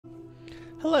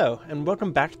Hello, and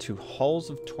welcome back to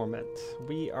Halls of Torment.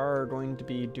 We are going to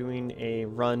be doing a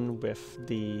run with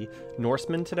the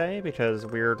Norseman today because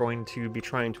we're going to be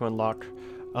trying to unlock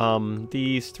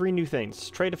these three new things.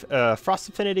 Frost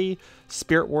Affinity,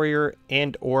 Spirit Warrior,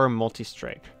 and or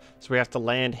Multi-Strike. So we have to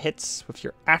land hits with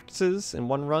your axes in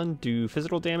one run, do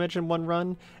physical damage in one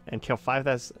run, and kill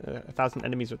 5,000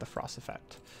 enemies with the Frost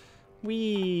effect.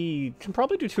 We can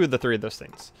probably do two of the three of those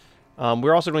things.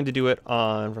 We're also going to do it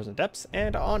on Frozen Depths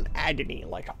and on Agony,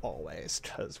 like always,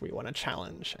 because we want a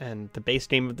challenge. And the base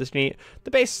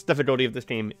difficulty of this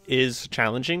game is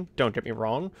challenging, don't get me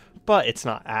wrong, but it's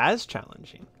not as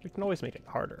challenging. We can always make it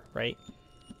harder, right?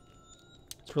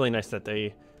 It's really nice that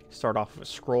they start off with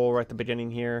a scroll right at the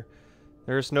beginning here.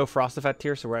 There's no frost effect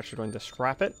here, so we're actually going to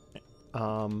scrap it.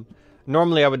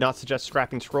 Normally I would not suggest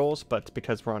scrapping scrolls, but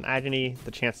because we're on Agony,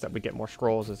 the chance that we get more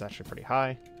scrolls is actually pretty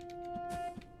high.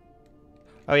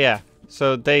 Oh yeah,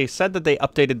 so they said that they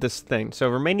updated this thing. So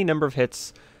remaining number of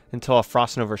hits until a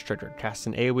Frost Nova is triggered. Cast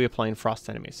an AoE applying frost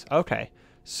enemies. Okay,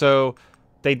 so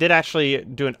they did actually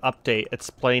do an update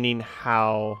explaining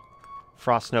how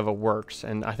Frost Nova works,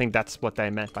 and I think that's what they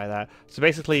meant by that. So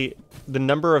basically, the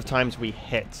number of times we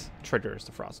hit triggers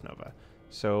the Frost Nova.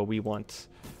 So we want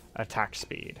attack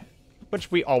speed,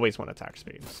 which we always want attack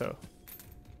speed, so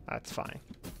that's fine.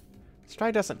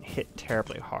 Stride doesn't hit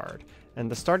terribly hard. And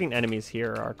the starting enemies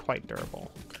here are quite durable.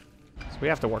 So we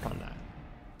have to work on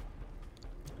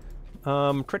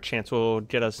that. Crit chance will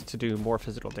get us to do more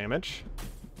physical damage.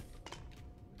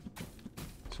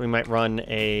 So we might run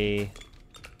a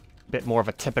bit more of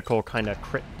a typical kind of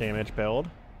crit damage build.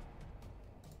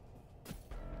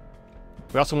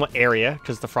 We also want area,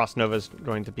 because the Frost Nova is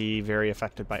going to be very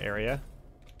affected by area.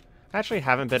 I actually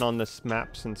haven't been on this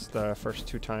map since the first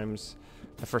time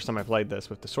I played this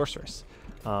with the Sorceress.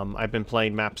 I've been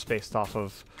playing maps based off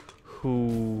of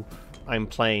who I'm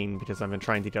playing because I've been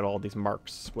trying to get all these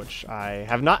marks, which I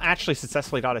have not actually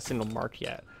successfully got a single mark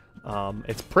yet.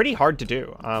 It's pretty hard to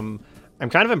do. I'm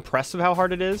kind of impressed with how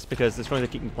hard it is because it's going to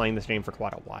keep me playing this game for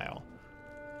quite a while.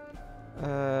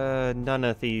 None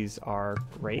of these are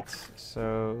great,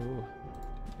 so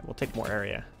we'll take more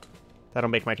area. That'll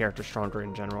make my character stronger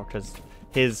in general because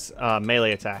his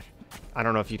melee attack, I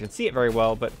don't know if you can see it very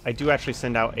well, but I do actually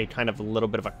send out a kind of a little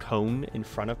bit of a cone in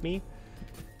front of me.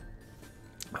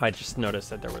 I just noticed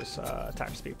that there was attack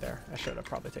speed there. I should have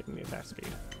probably taken the attack speed.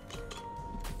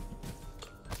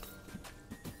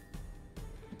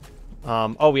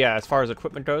 Oh yeah, as far as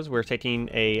equipment goes, we're taking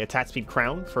a attack speed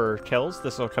crown for kills.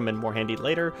 This will come in more handy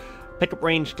later. Pick up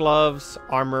ranged gloves,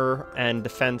 armor, and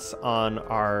defense on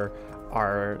our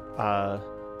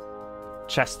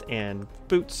chest and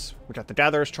boots. We got the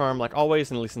Gatherer's Charm like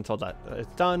always, and at least until that is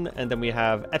done. And then we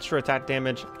have extra attack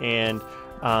damage and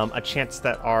a chance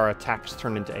that our attacks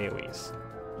turn into AoEs.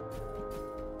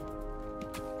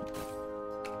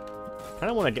 I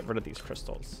don't want to get rid of these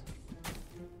crystals.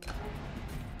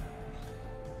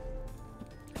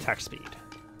 Attack speed.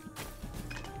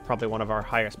 Probably one of our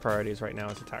highest priorities right now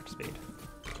is attack speed.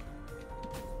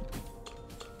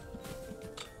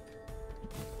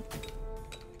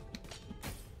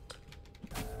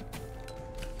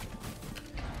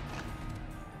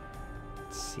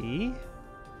 See?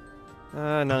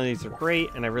 None of these are great,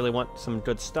 and I really want some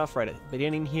good stuff right at the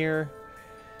beginning here.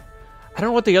 I don't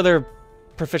know what the other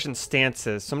proficient stance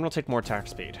is, so I'm going to take more attack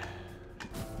speed.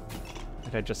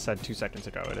 Like I just said 2 seconds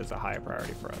ago, it is a high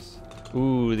priority for us.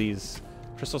 Ooh, these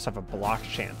crystals have a block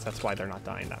chance. That's why they're not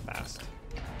dying that fast.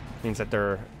 Means that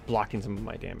they're blocking some of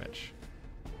my damage.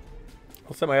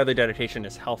 Also, my other dedication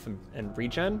is health and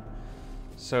regen.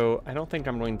 So I don't think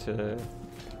I'm going to...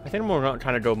 I think I'm going to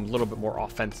kind of go a little bit more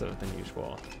offensive than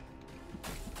usual.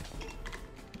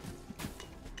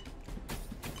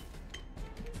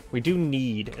 We do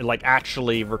need, like,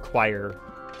 actually require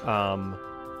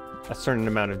a certain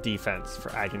amount of defense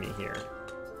for Agony here.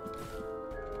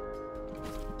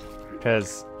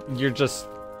 Because you're just...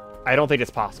 I don't think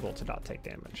it's possible to not take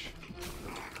damage.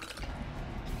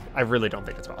 I really don't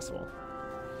think it's possible.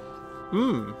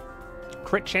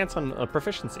 Crit chance on a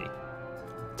proficiency.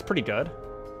 It's pretty good.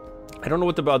 I don't know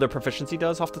what the other proficiency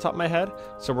does off the top of my head,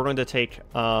 so we're going to take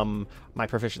my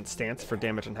proficient stance for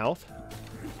damage and health.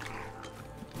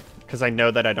 Because I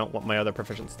know that I don't want my other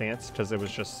proficient stance, because it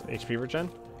was just HP regen.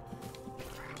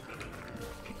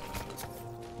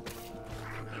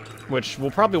 Which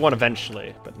we'll probably want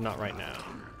eventually, but not right now.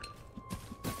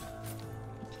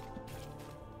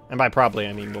 And by probably,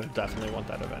 I mean we'll definitely want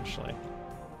that eventually.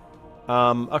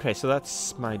 Okay, so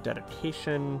that's my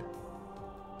dedication.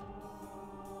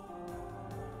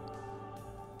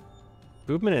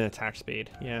 Movement and attack speed,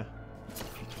 yeah.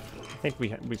 I think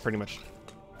we pretty much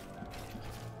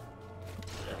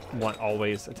want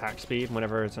always attack speed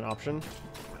whenever it's an option.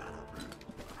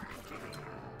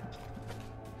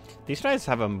 These guys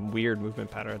have a weird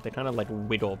movement pattern. They kind of like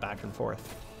wiggle back and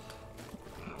forth.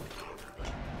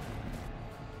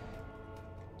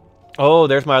 Oh,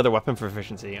 there's my other weapon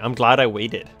proficiency. I'm glad I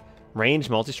waited. Range,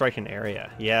 multi-strike, and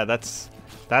area. Yeah, that's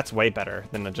way better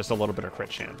than just a little bit of crit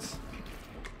chance.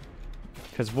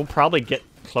 Because we'll probably get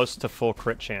close to full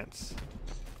crit chance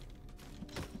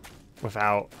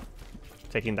without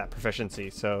taking that proficiency,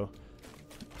 so...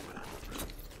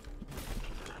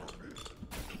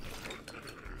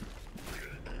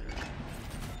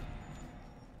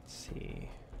 Let's see.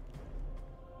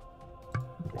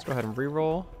 Let's go ahead and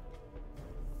reroll.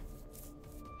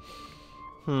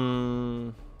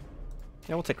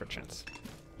 Yeah, we'll take crit chance.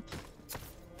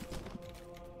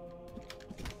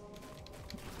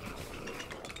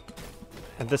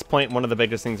 At this point, one of the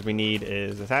biggest things we need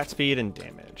is attack speed and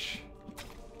damage.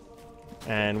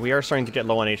 And we are starting to get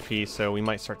low on HP, so we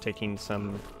might start taking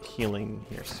some healing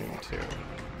here soon too.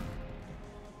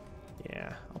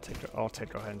 Yeah, I'll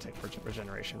go ahead and take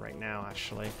regeneration right now,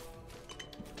 actually.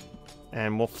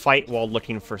 And we'll fight while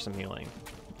looking for some healing.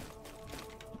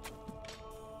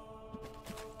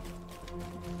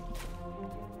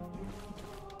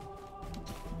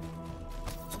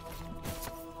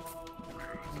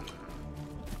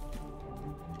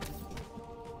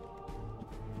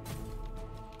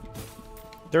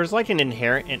 There's like an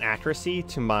inherent inaccuracy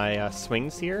to my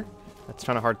swings here. That's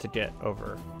kind of hard to get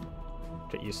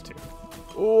used to.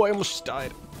 Oh, I almost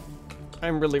died.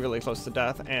 I'm really, really close to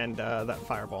death, and that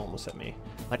fireball almost hit me.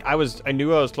 Like I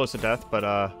knew I was close to death, but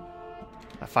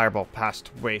that fireball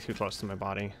passed way too close to my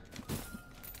body.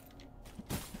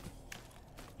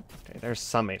 Okay, there's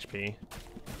some HP.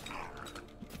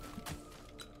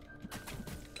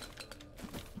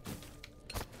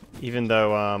 Even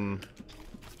though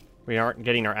we aren't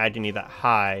getting our agony that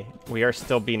high, we are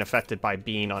still being affected by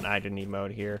being on agony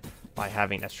mode here, by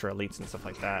having extra elites and stuff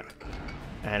like that.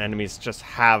 And enemies just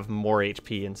have more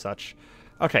HP and such.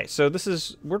 Okay, so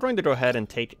we're going to go ahead and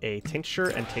take a tincture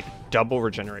and take double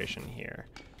regeneration here.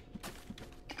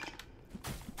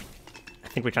 I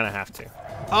think we kind of have to.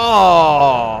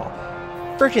 Oh!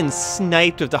 Freaking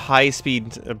sniped with the high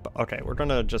speed. Okay, we're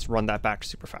gonna just run that back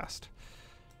super fast.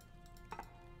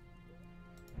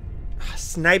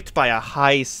 Sniped by a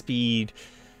high-speed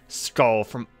skull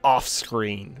from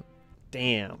off-screen.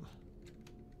 Damn.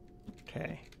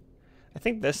 Okay. I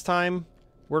think this time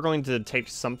we're going to take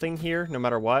something here, no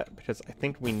matter what, because I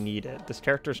think we need it. This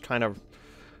character's kind of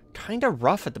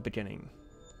rough at the beginning.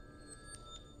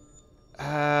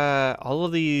 All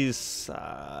of these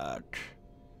suck.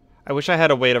 I wish I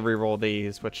had a way to reroll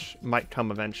these, which might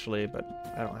come eventually, but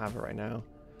I don't have it right now.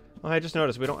 Well, I just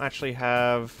noticed we don't actually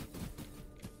have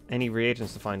any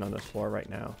reagents to find on this floor right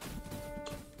now.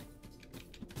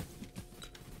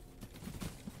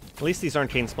 At least these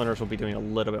arcane splinters will be doing a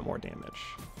little bit more damage.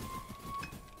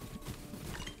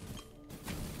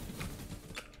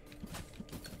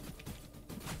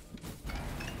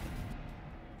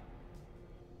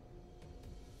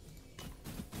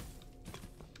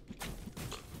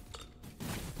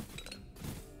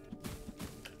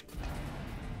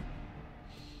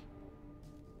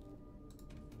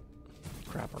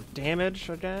 Grab our damage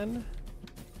again.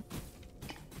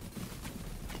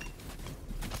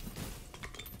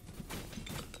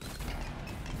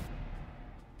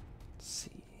 Let's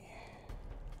see.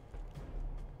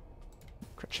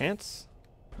 Crit chance?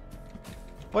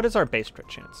 What is our base crit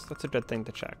chance? That's a good thing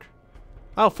to check.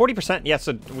 Oh, 40%? Yeah,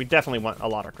 so we definitely want a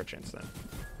lot of crit chance then.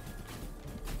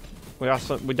 We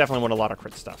definitely want a lot of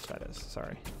crit stuff, that is.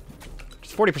 Sorry.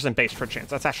 Just 40% base crit chance.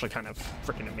 That's actually kind of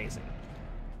freaking amazing.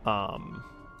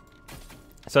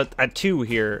 So at 2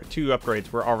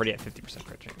 upgrades, we're already at 50%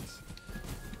 crit chance.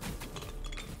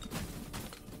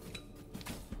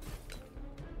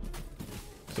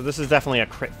 So this is definitely a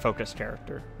crit focused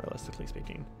character, realistically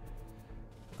speaking.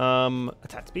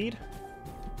 Attack speed.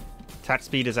 Attack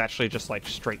speed is actually just like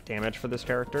straight damage for this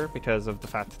character because of the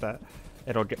fact that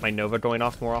it'll get my Nova going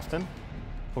off more often.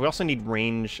 But we also need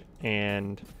range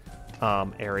and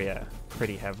area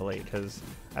pretty heavily because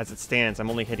as it stands, I'm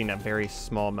only hitting a very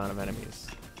small amount of enemies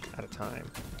at a time.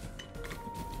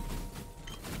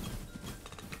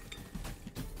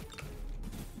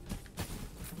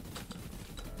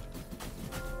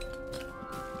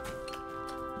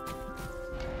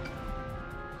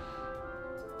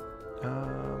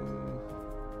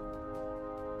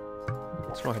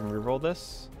 Let's go ahead and reroll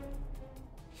this.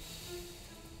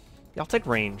 Yeah, I'll take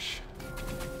range.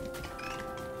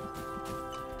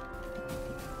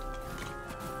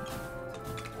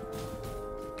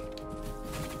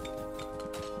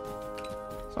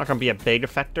 Not gonna be a big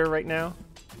effector right now.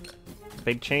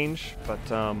 Big change, but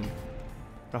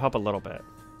it'll help a little bit.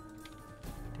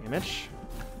 Damage.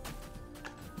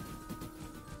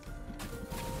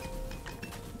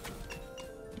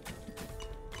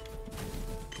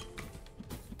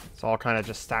 It's all kind of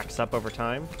just stacks up over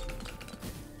time.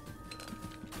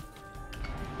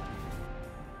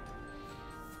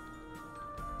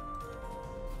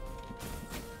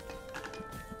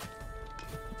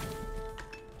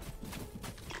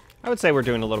 I would say we're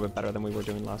doing a little bit better than we were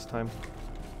doing last time.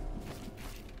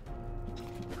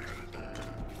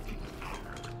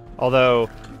 Although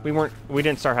we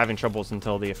didn't start having troubles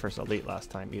until the first elite last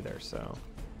time either, so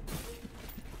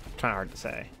kind of hard to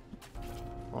say.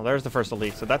 Well, there's the first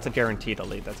elite, so that's a guaranteed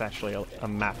elite. That's actually a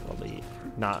map elite,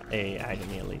 not a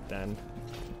agony elite then.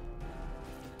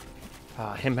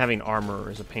 Him having armor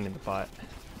is a pain in the butt.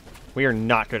 We are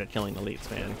not good at killing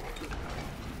elites, man.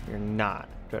 We are not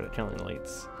good at killing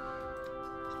elites.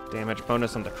 Damage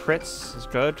bonus on the crits is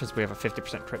good because we have a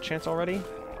 50% crit chance already.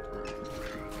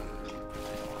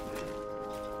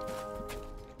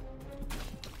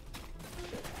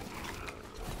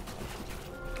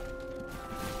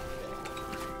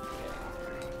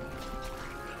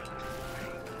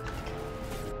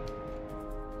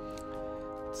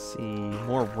 Let's see,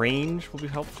 more range will be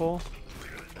helpful.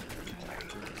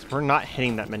 So we're not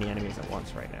hitting that many enemies at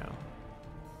once right now.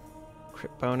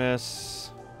 Crit bonus.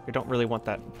 We don't really want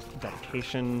that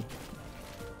dedication.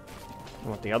 We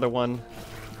want the other one.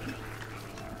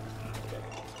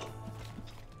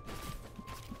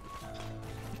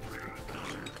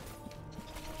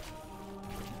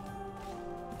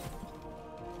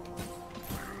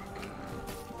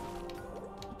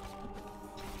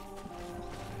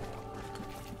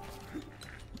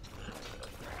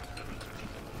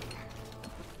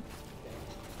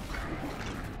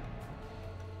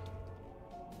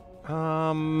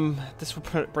 This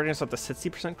will bring us up to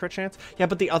 60% crit chance. Yeah,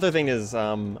 but the other thing is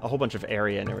a whole bunch of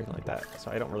area and everything like that. So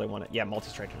I don't really want it. Yeah,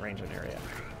 multi-strike and range and area.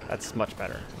 That's much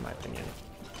better, in my opinion.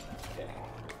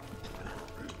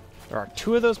 There are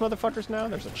 2 of those motherfuckers now.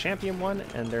 There's a champion one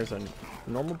and there's a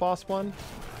normal boss one.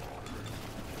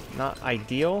 Not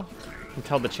ideal. You can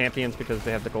tell the champions because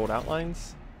they have the gold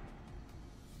outlines.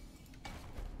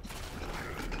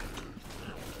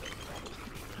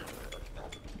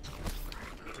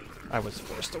 I was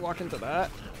forced to walk into that.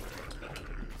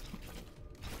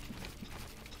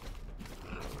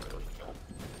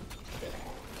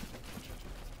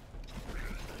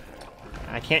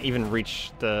 I can't even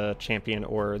reach the champion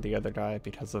or the other guy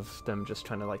because of them just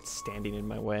trying to like standing in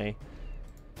my way.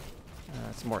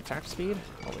 Some more attack speed,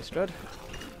 always good.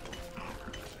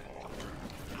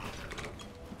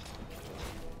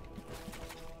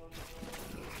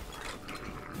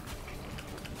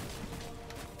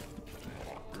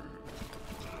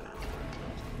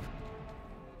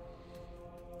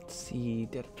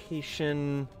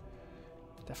 Dedication.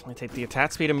 Definitely take the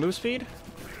attack speed and move speed.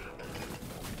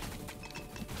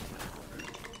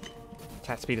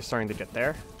 Attack speed is starting to get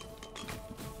there.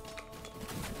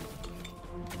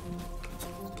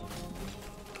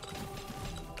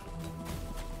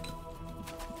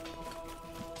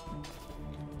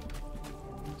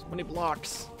 So many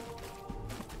blocks.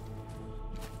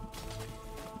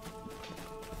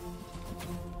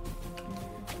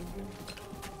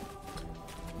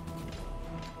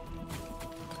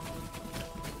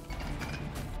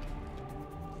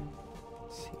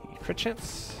 Crit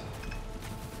chance.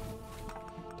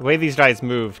 The way these guys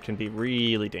move can be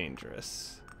really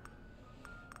dangerous.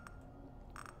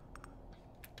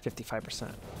 55%.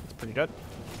 That's pretty good.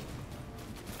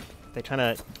 They kind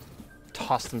of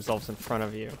toss themselves in front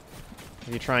of you. If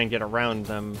you try and get around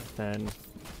them, then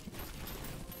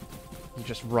you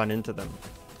just run into them.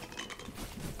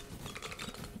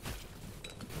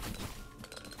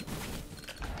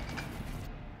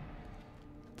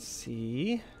 Let's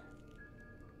see.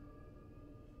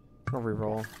 I'll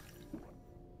reroll.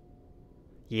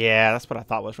 Yeah, that's what I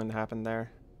thought was going to happen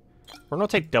there. We're going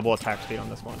to take double attack speed on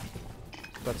this one.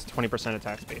 That's 20%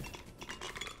 attack speed.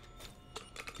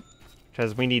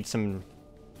 Because we need some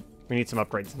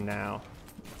upgrades now.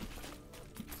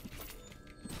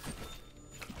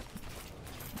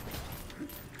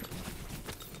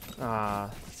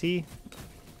 See?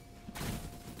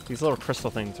 These little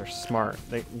crystal things are smart.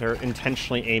 They're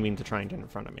intentionally aiming to try and get in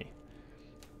front of me.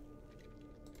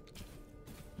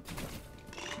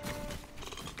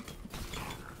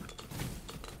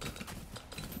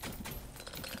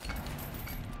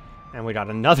 And we got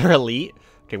another elite.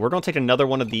 Okay, we're going to take another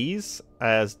one of these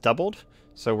as doubled.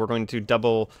 So we're going to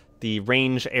double the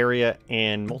range, area,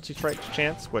 and multi-strike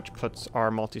chance, which puts our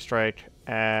multi-strike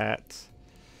at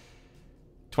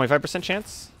 25%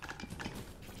 chance.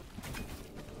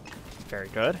 Very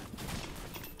good.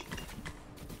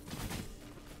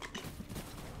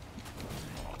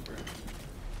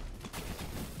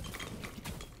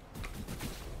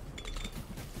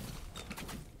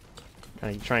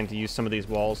 Kind of trying to use some of these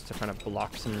walls to kind of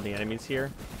block some of the enemies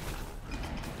here.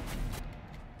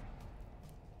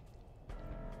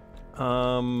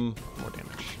 More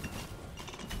damage.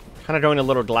 Kind of going a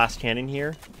little glass cannon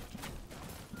here.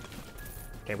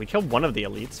 Okay, we killed one of the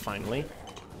elites, finally.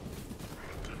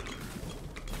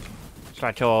 Should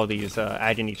I kill all these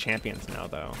Agony champions now,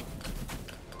 though?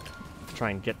 Try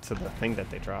and get to the thing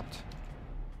that they dropped.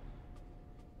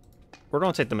 We're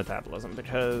going to take the metabolism,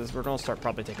 because we're going to start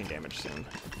probably taking damage soon.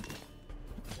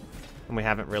 And we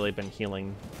haven't really been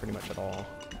healing pretty much at all.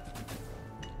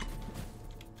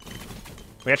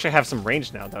 We actually have some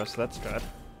range now, though, so that's good.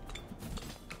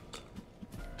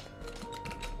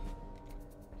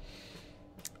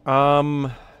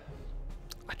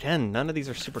 Again, none of these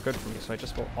are super good for me, so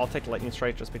I'll take Lightning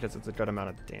Strike just because it's a good amount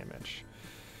of damage.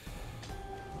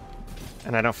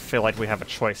 And I don't feel like we have a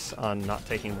choice on not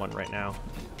taking one right now.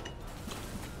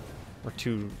 We're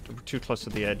too close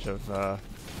to the edge of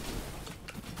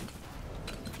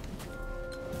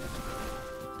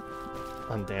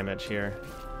on damage here.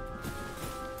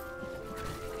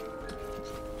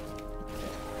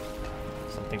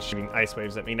 Something's shooting ice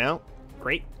waves at me now.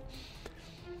 Great.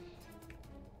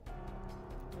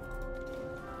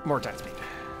 More attack speed.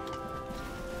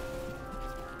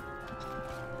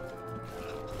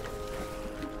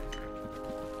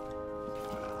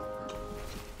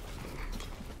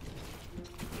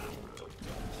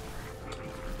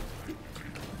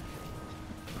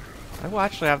 I will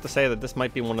actually have to say that this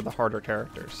might be one of the harder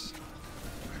characters.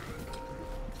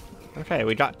 Okay,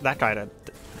 we got that guy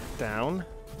down.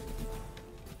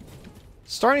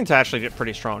 Starting to actually get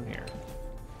pretty strong here,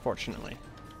 fortunately.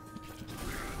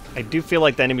 I do feel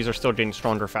like the enemies are still getting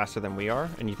stronger faster than we are,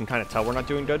 and you can kind of tell we're not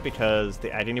doing good because the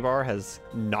agony bar has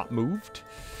not moved.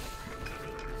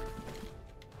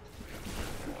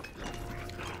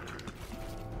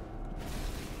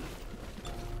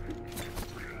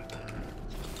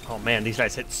 Oh man, these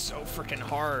guys hit so freaking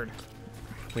hard.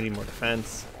 We need more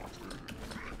defense.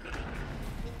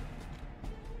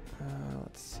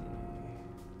 Let's see.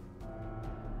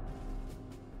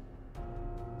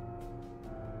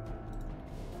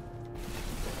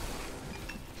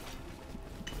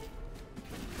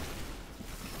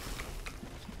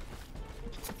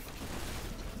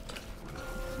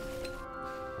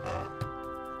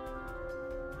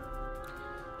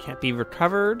 Can't be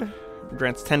recovered.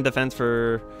 Grants 10 defense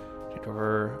for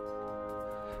takeover.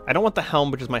 I don't want the helm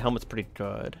because my helmet's pretty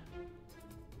good.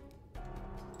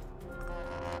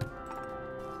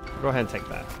 Go ahead and take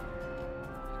that.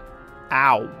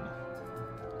 Ow!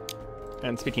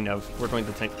 And speaking of, we're going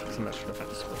to take some extra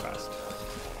defense super fast.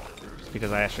 Just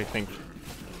because I actually think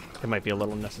it might be a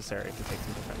little necessary to take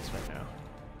some defense right now.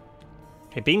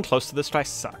 Okay, being close to this guy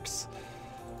sucks.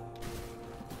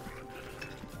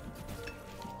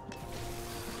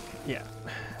 Yeah.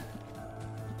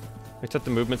 We took the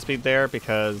movement speed there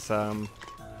because it's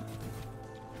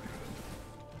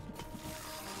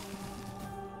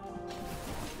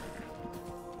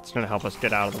going to help us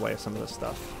get out of the way of some of this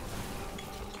stuff.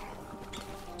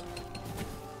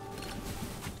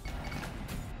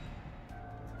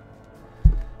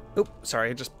 Oop, sorry,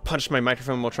 I just punched my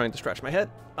microphone while trying to scratch my head.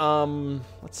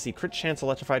 Let's see, crit chance,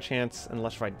 electrify chance, and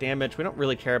electrify damage. We don't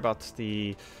really care about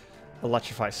the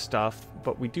electrify stuff,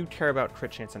 but we do care about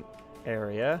crit chance and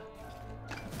area.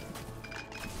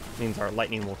 Means our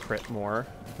lightning will crit more,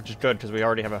 which is good because we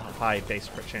already have a high base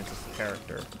crit chance as the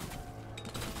character.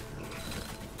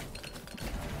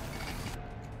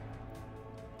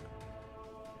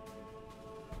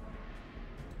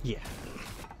 Yeah.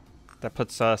 That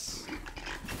puts us...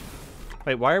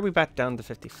 Wait, why are we back down to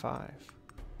 55?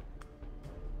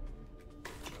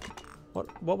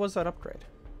 What was that upgrade?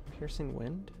 Piercing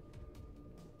Wind?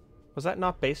 Was that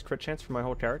not base crit chance for my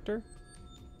whole character?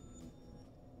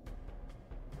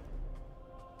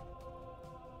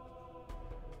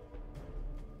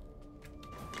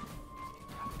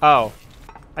 Oh,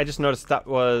 I just noticed that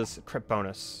was crit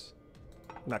bonus,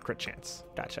 not crit chance.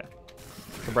 Gotcha.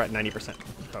 So we're at 90%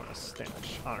 bonus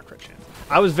damage on a crit chance.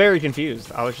 I was very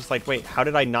confused. I was just like, wait, how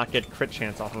did I not get crit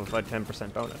chance off of a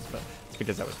 10% bonus? But it's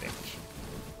because that was damage,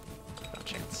 not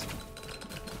chance.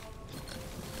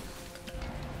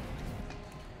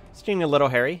 It's getting a little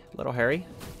hairy,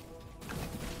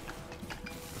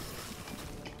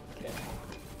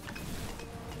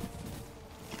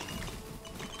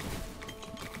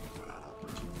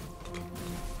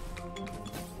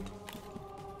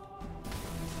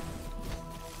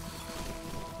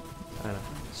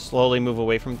 slowly move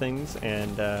away from things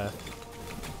and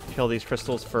kill these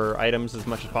crystals for items as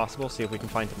much as possible. See if we can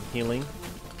find some healing.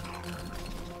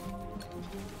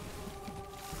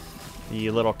 The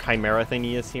little chimera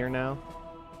thingy is here now.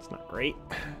 It's not great.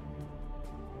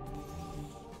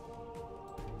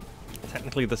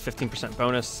 Technically, this 15%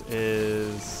 bonus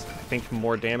is, I think,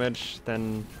 more damage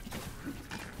than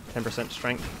 10%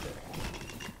 strength.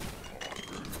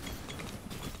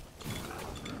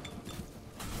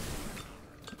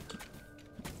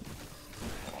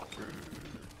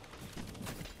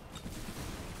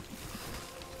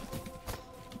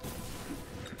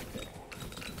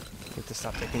 Need to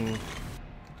stop taking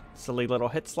silly little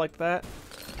hits like that.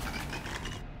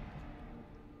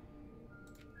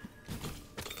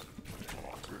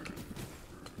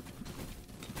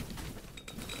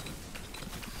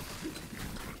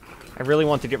 I really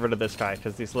want to get rid of this guy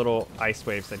because these little ice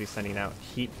waves that he's sending out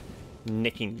keep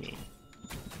nicking me.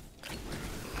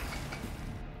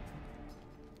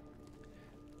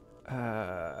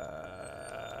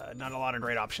 Not a lot of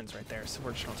great options right there, so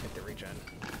we're just going to take the regen.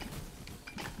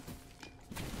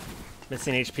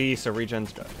 Missing HP, so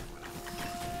regen's good.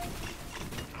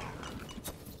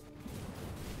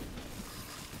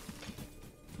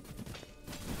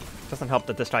 Doesn't help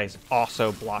that this guy is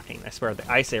also blocking. I swear,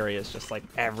 the ice area is just like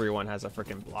everyone has a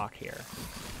freaking block here.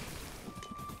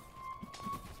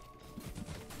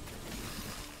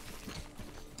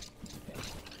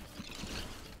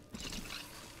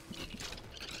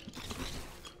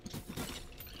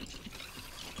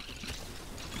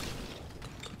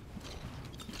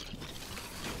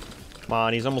 Come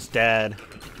on, he's almost dead.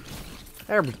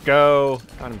 There we go.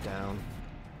 Got him down.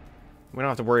 We don't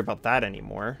have to worry about that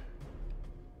anymore.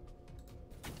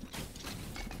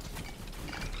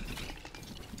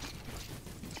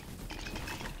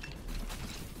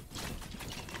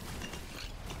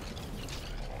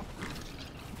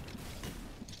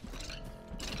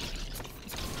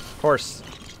 Of course,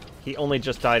 he only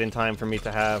just died in time for me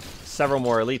to have several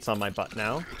more elites on my butt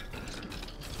now.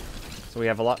 So we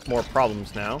have a lot more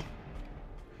problems now.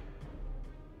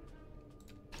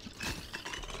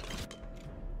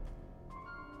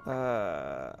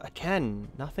 Again,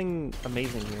 nothing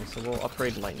amazing here, so we'll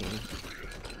upgrade lightning.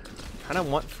 Kind of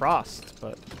want frost,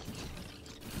 but...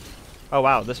 Oh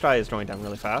wow, this guy is going down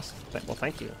really fast. Well,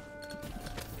 thank you.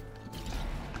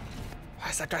 Why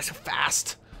is that guy so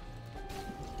fast?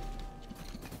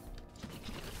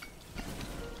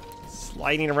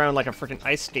 Sliding around like a freaking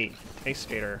ice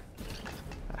skater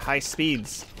at high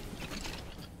speeds.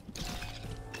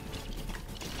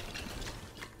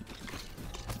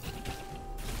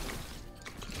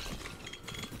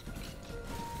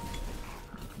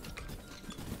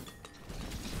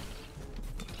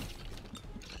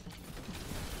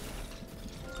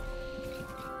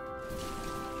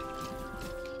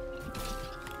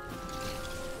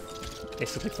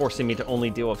 Basically forcing me to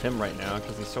only deal with him right now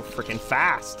because he's so freaking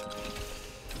fast.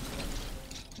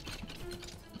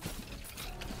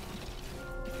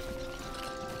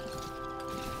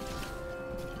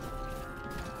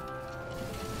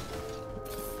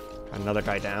 Got another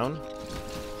guy down.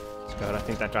 That's good. I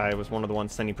think that guy was one of the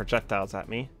ones sending projectiles at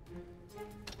me.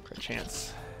 Good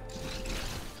chance.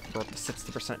 We're up to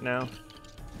 60% now.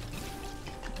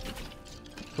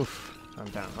 Oof, I'm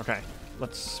down. Okay.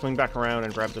 Let's swing back around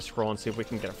and grab the scroll and see if we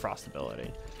can get a frost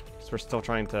ability. So we're still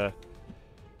trying to...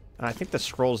 I think the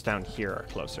scrolls down here are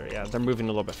closer. Yeah, they're moving a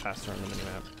little bit faster on the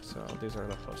minimap. So these are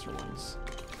the closer ones.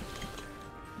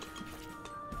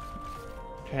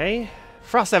 Okay.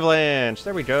 Frost Avalanche!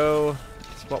 There we go.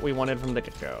 That's what we wanted from the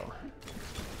get-go.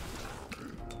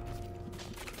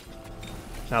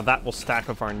 Now that will stack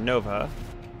with our Nova.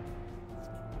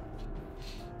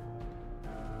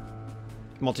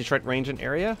 Multi-trait range and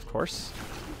area, of course.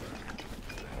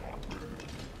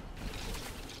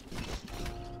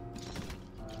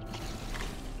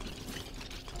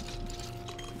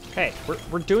 Okay,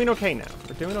 we're doing okay now.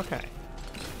 We're doing okay.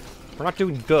 We're not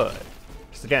doing good.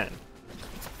 Because again,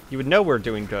 you would know we're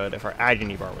doing good if our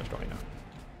agony bar was going up.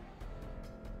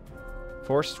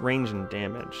 Forced range and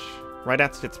damage. Right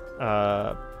at its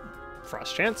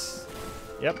frost chance.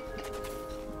 Yep.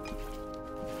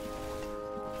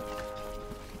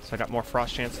 So I got more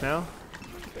frost chance now.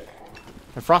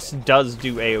 And frost does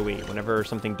do AoE. Whenever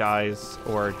something dies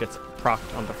or gets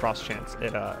procced on the frost chance,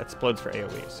 it explodes for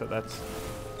AoE. So that's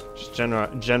just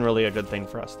generally a good thing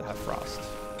for us to have frost.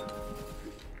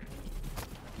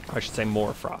 Or I should say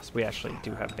more frost. We actually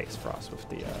do have base frost with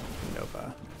the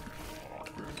Nova.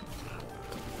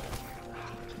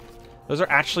 Those are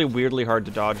actually weirdly hard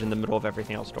to dodge in the middle of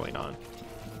everything else going on.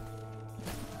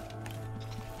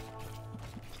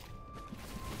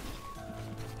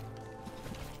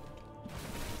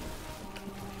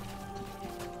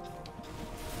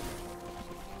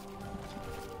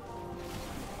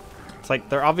 It's like,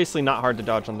 they're obviously not hard to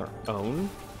dodge on their own.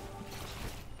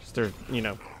 Just they're, you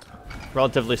know,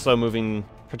 relatively slow-moving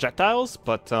projectiles,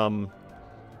 but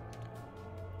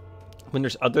when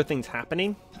there's other things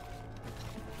happening,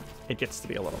 it gets to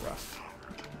be a little rough.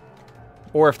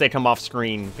 Or if they come off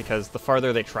screen, because the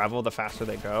farther they travel, the faster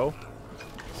they go.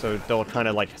 So they'll kind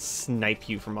of like snipe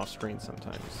you from off screen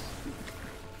sometimes.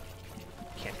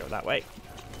 Can't go that way.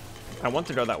 I want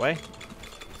to go that way.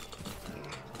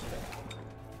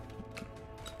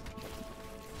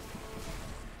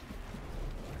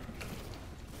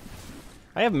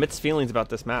 I have mixed feelings about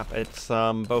this map. It's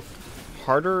both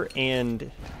harder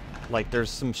and like there's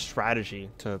some strategy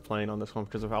to playing on this one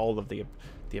because of all of the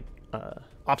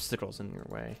obstacles in your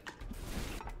way.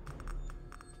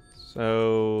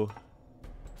 So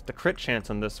the crit chance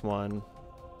on this one.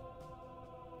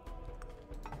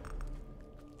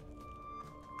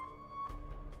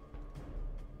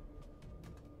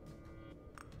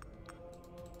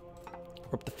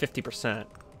 We're up to 50%.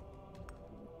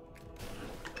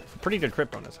 Pretty good crit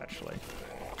bonus, actually.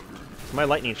 So my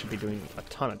lightning should be doing a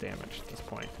ton of damage at this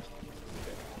point.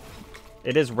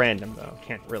 It is random, though.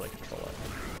 Can't really control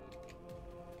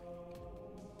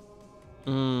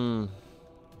it.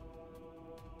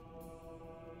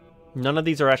 None of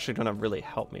these are actually going to really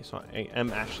help me, so I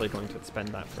am actually going to spend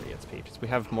that for EXP, because we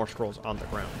have more scrolls on the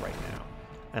ground right now.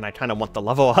 And I kind of want the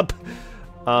level up.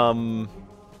 We're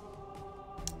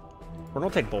going to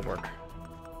take Bulwark.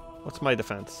 What's my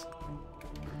defense?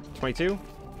 22?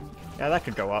 Yeah, that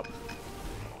could go up.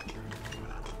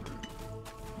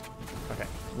 Okay,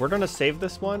 we're gonna save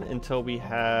this one until we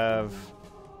have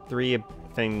 3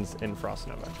 things in Frost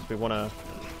Nova. We want to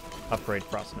upgrade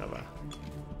Frost Nova.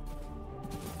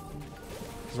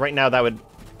 Because right now that would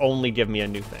only give me a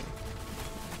new thing.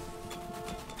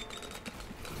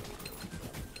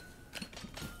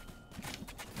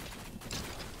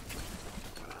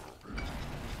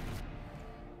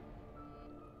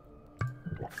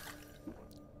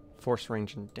 Force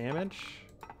range and damage.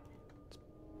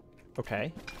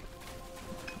 Okay.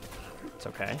 It's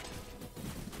okay.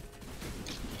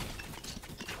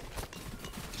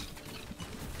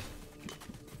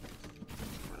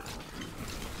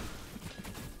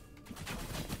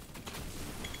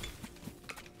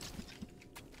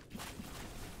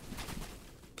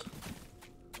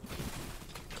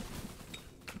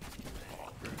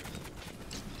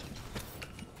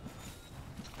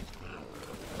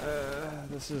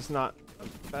 This is not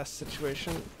the best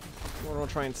situation. We're gonna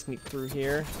try and sneak through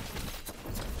here.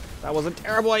 That was a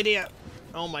terrible idea.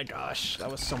 Oh my gosh, that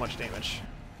was so much damage.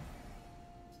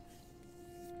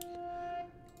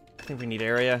 I think we need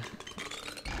area.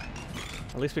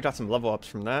 At least we got some level ups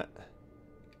from that.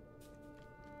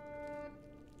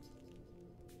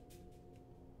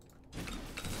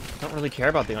 Don't really care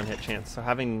about the unhit chance, so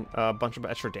having a bunch of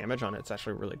extra damage on it's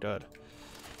actually really good.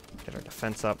 Get our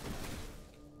defense up.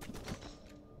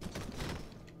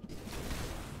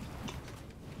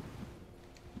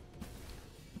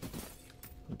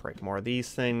 Break more of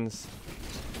these things.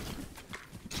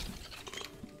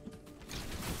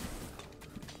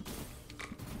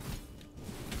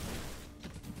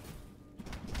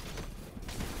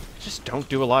 Just don't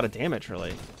do a lot of damage,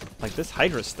 really. Like, this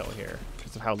Hydra's still here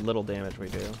because of how little damage we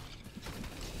do.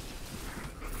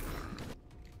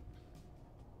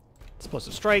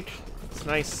 Explosive Strike. That's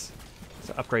nice. It's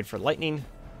an upgrade for Lightning.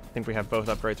 I think we have both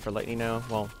upgrades for Lightning now.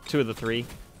 Well, 2 of the 3.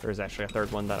 There's actually a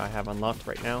third one that I have unlocked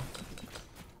right now.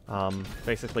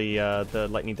 Basically, the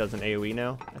lightning does an AoE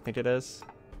now, I think it is.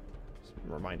 Just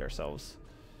remind ourselves.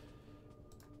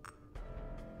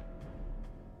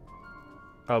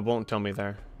 Oh, it won't tell me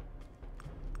there.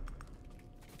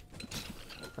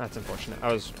 That's unfortunate.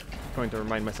 I was going to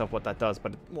remind myself what that does,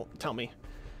 but it won't tell me.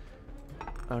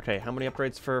 Okay, how many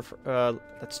upgrades for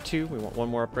that's 2. We want 1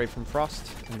 more upgrade from Frost,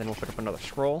 and then we'll pick up another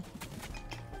scroll.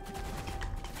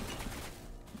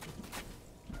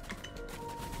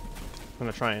 I'm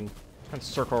gonna try and kind of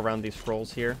circle around these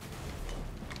scrolls here.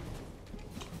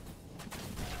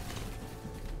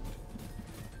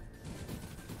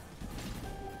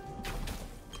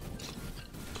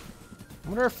 I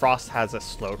wonder if Frost has a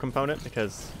slow component,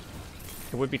 because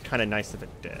it would be kind of nice if it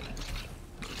did.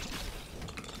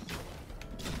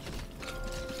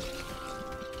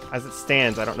 As it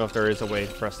stands, I don't know if there is a way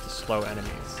for us to slow enemies.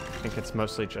 I think it's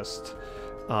mostly just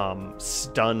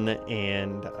stun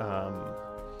and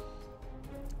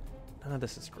none of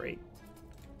this is great.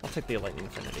 I'll take the Lightning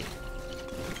Affinity.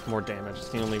 More damage. It's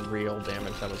the only real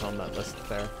damage that was on that list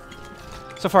there.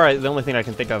 So far, the only thing I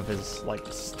can think of is like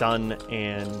stun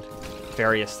and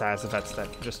various status effects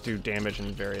that just do damage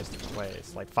in various different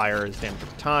ways. Like fire is damage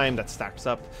over time, that stacks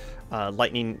up.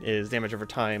 Lightning is damage over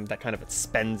time, that kind of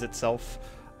expends itself.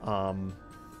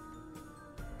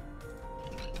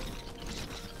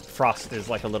 Frost is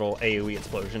like a little AoE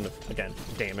explosion of, again,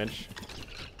 damage.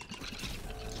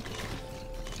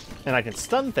 And I can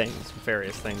stun things,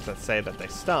 various things that say that they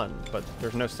stun, but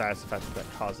there's no status effect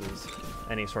that causes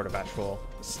any sort of actual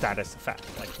status effect.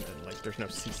 Like there's no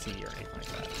CC or anything like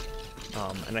that.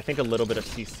 And I think a little bit of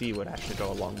CC would actually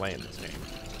go a long way in this game.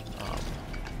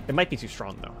 It might be too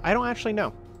strong, though. I don't actually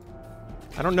know.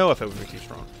 I don't know if it would be too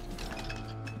strong.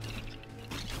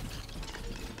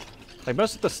 Like,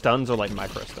 most of the stuns are like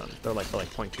micro stuns. They're like for like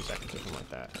 0.2 seconds or something like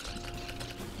that.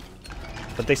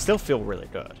 But they still feel really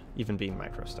good, even being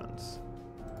micro stuns.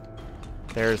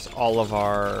 There's all of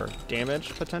our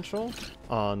damage potential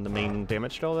on the main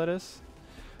damage skill, that is.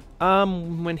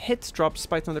 When hits drop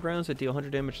spikes on the ground, so deal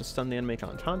 100 damage and stun the enemy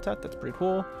on contact. That's pretty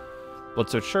cool.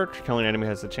 Bloodstone Shirt, killing an enemy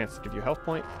has a chance to give you a health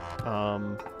point.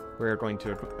 We're going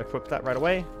to equip that right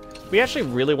away. We actually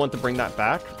really want to bring that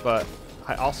back, but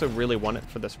I also really want it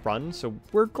for this run, so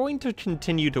we're going to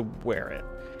continue to wear it.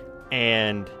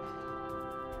 And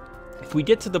if we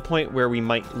get to the point where we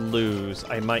might lose,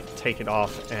 I might take it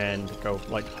off and go,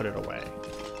 like, put it away.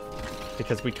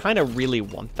 Because we kind of really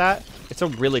want that. It's a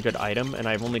really good item, and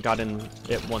I've only gotten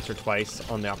it once or twice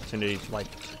on the opportunity to, like,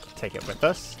 take it with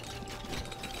us.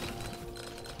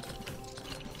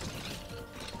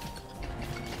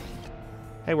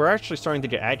 Hey, we're actually starting to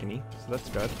get Agony, so that's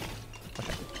good.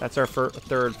 Okay, that's our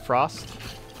third Frost.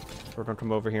 We're going to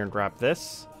come over here and grab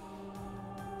this.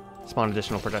 Spawn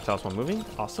additional projectiles while moving.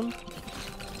 Awesome.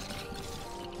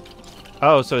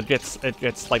 Oh, so it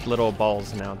gets like little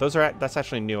balls now. That's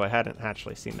actually new. I hadn't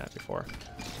actually seen that before.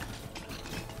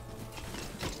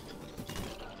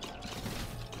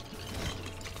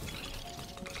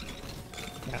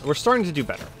 Yeah, we're starting to do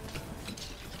better.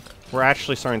 We're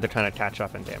actually starting to kind of catch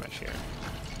up in damage here.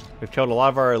 We've killed a lot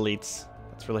of our elites.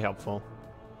 That's really helpful.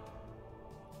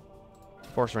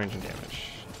 Force range and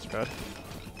damage. That's good.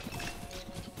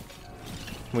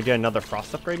 Can we get another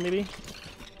Frost upgrade, maybe?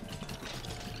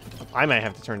 I might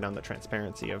have to turn down the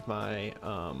transparency of my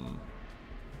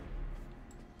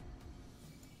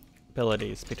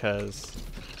abilities, because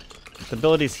the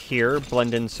abilities here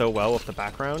blend in so well with the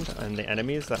background and the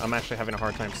enemies that I'm actually having a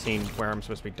hard time seeing where I'm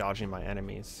supposed to be dodging my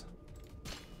enemies.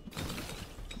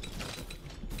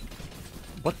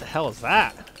 What the hell is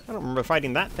that? I don't remember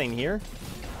fighting that thing here.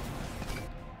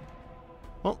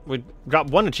 Well, we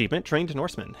got one achievement, Trained to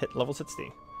Norseman, hit level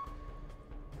 60.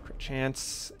 Crit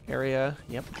chance area,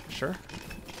 yep, sure.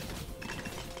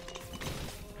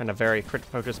 Kind of very crit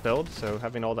focused build, so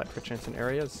having all that crit chance in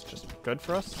area is just good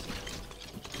for us.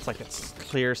 It's like it's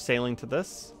clear sailing to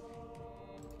this.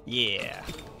 Yeah,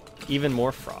 even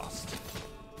more Frost.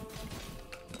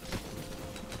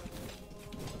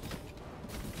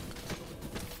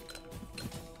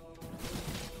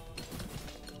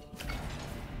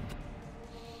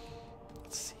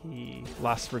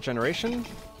 Last regeneration.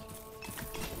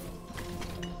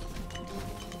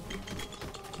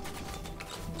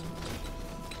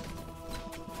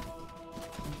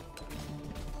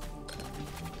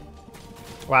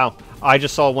 Wow, I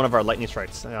just saw one of our lightning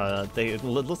strikes. It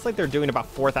looks like they're doing about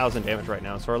 4,000 damage right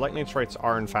now, so our lightning strikes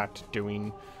are in fact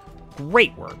doing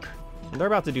great work. And they're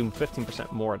about to do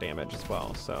 15% more damage as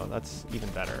well, so that's even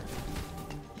better.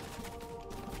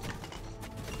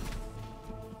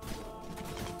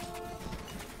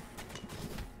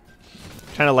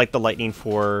 Kind of like the lightning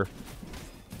for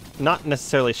not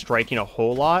necessarily striking a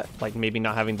whole lot, like maybe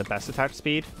not having the best attack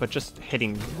speed, but just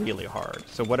hitting really hard.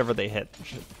 So whatever they hit,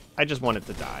 I just want it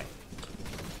to die.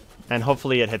 And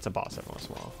hopefully it hits a boss every once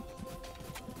in a while.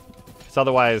 Because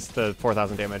otherwise the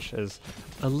 4,000 damage is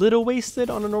a little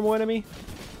wasted on a normal enemy.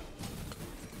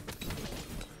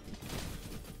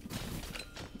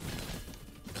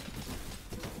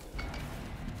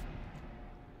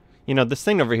 You know, this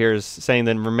thing over here is saying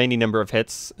the remaining number of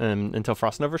hits until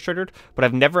Frost Nova is triggered, but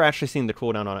I've never actually seen the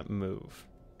cooldown on it move.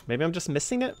 Maybe I'm just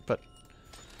missing it, but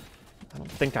I don't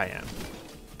think I am.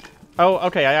 Oh,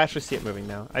 okay, I actually see it moving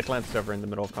now. I glanced over in the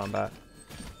middle of combat.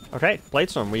 Okay,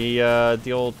 Bladestorm. We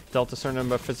dealt a certain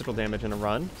number of physical damage in a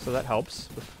run, so that helps.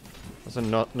 That's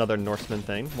another Norseman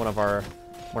thing, one of our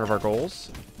goals.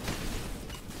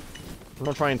 We're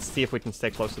gonna try and see if we can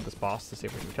stay close to this boss to see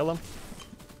if we can kill him.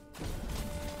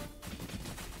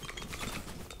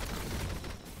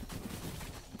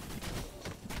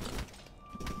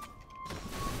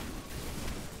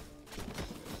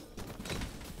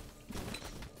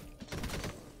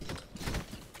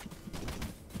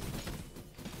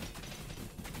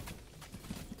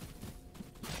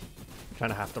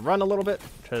 Kind of have to run a little bit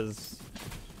because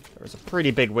there was a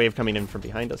pretty big wave coming in from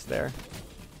behind us there.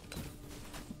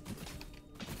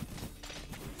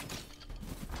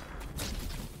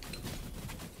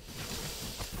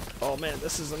 Oh man,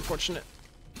 this is unfortunate.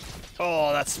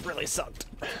 Oh, that's really sucked.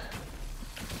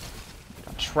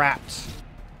 Got trapped.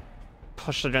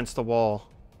 Pushed against the wall.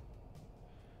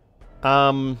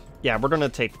 Yeah, we're gonna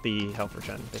take the health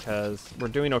regen because we're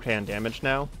doing okay on damage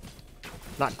now.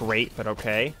 Not great, but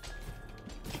okay.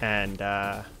 And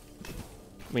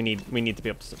we need to be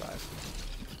able to survive.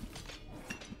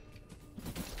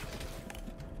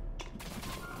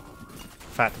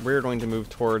 In fact, we're going to move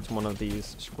towards one of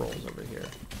these scrolls over here.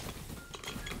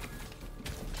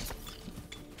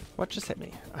 What just hit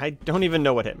me? I don't even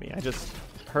know what hit me. I just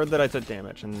heard that I took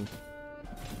damage, and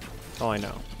that's all I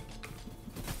know.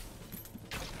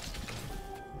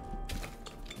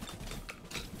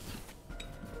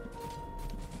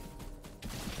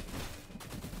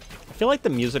 I feel like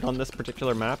the music on this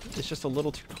particular map is just a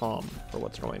little too calm for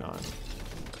what's going on.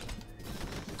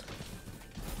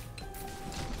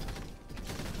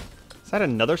 Is that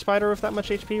another spider with that much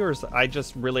HP, or is I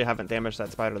just really haven't damaged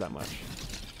that spider that much?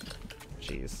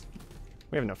 Jeez.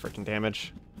 We have no freaking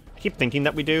damage. I keep thinking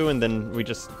that we do, and then we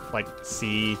just, like,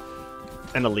 see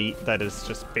an elite that is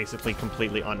just basically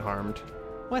completely unharmed.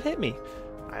 What hit me?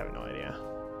 I have no idea.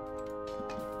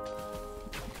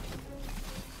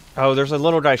 Oh, there's a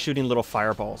little guy shooting little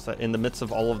fireballs that in the midst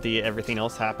of all of the everything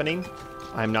else happening,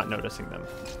 I'm not noticing them.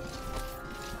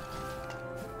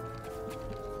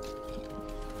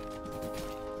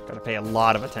 Gotta pay a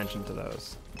lot of attention to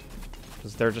those,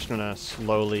 because they're just gonna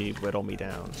slowly whittle me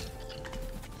down.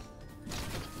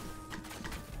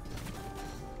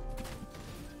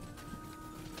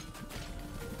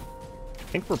 I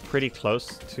think we're pretty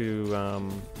close to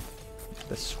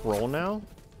the scroll now.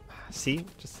 See?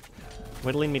 Just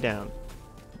whittling me down.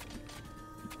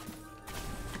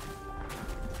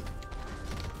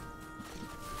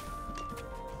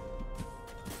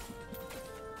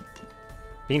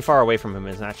 Being far away from him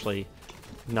is actually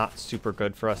not super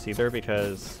good for us either,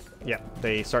 because, yeah,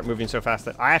 they start moving so fast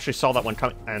that I actually saw that one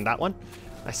coming, and that one.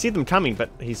 I see them coming,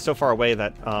 but he's so far away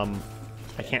that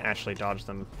I can't actually dodge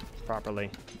them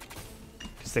properly.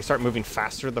 Because they start moving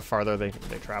faster the farther they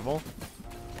travel.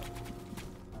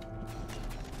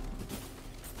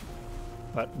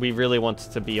 But we really want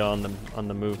to be on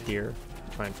the move here,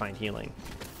 try and find healing.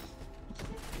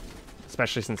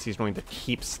 Especially since he's going to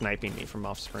keep sniping me from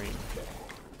off screen.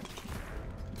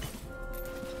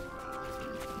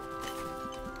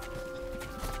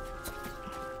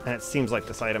 And it seems like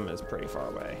this item is pretty far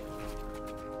away.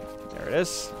 There it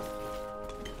is.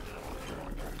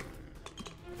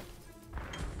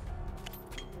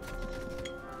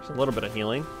 There's a little bit of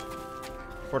healing.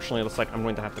 Fortunately, it looks like I'm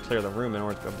going to have to clear the room in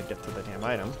order to be able to get to the damn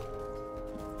item.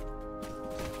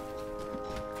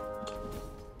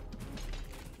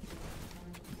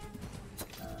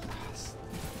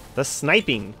 The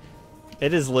sniping!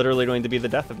 It is literally going to be the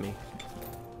death of me.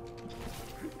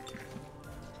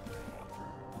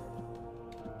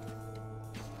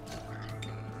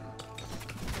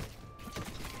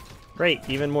 Great,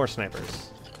 even more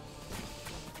snipers.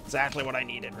 Exactly what I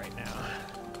needed right now.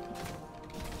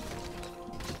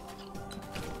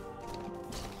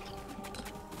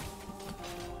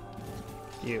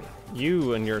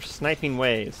 You and your sniping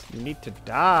ways. You need to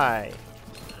die.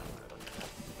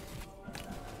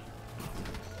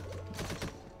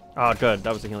 Oh, good.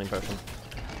 That was a healing potion.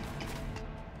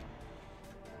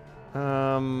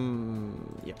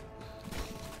 Yep.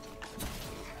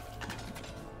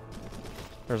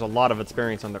 There's a lot of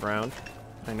experience on the ground.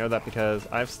 I know that because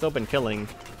I've still been killing.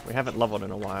 We haven't leveled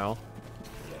in a while.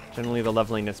 Generally, the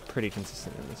leveling is pretty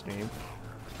consistent in this game.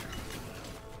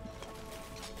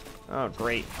 Oh,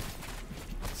 great.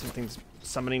 Something's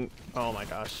summoning. Oh my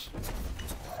gosh.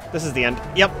 This is the end.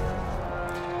 Yep.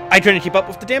 I tried to keep up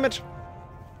with the damage.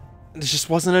 There just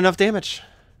wasn't enough damage.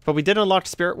 But we did unlock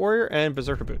Spirit Warrior and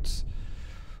Berserker Boots.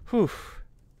 Whew.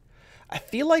 I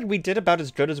feel like we did about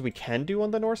as good as we can do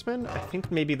on the Norseman. I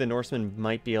think maybe the Norseman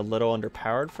might be a little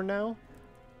underpowered for now.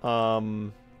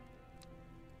 I'm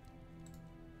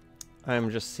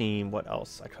just seeing what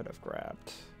else I could have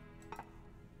grabbed.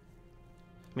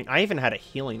 I mean, I even had a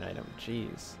healing item.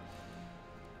 Jeez.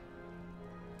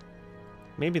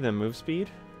 Maybe the move speed?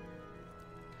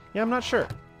 Yeah, I'm not sure.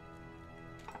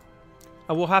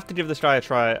 I will have to give this guy a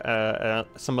try at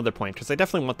some other point, because I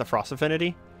definitely want the Frost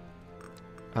Affinity.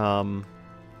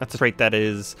 That's a trait that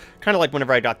is kind of like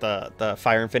whenever I got the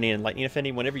Fire Affinity and Lightning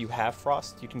Affinity. Whenever you have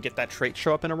Frost, you can get that trait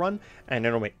show up in a run, and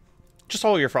it'll make just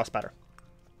all your Frost better.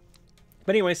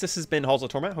 But anyways, this has been Halls of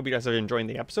Torment. Hope you guys are enjoying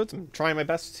the episodes. I'm trying my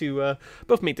best to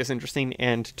both make this interesting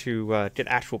and to get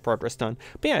actual progress done.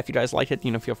 But yeah, if you guys like it,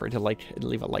 feel free to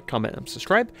leave a like, comment, and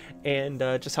subscribe. And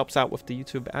just helps out with the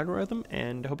YouTube algorithm.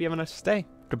 And I hope you have a nice day.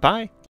 Goodbye.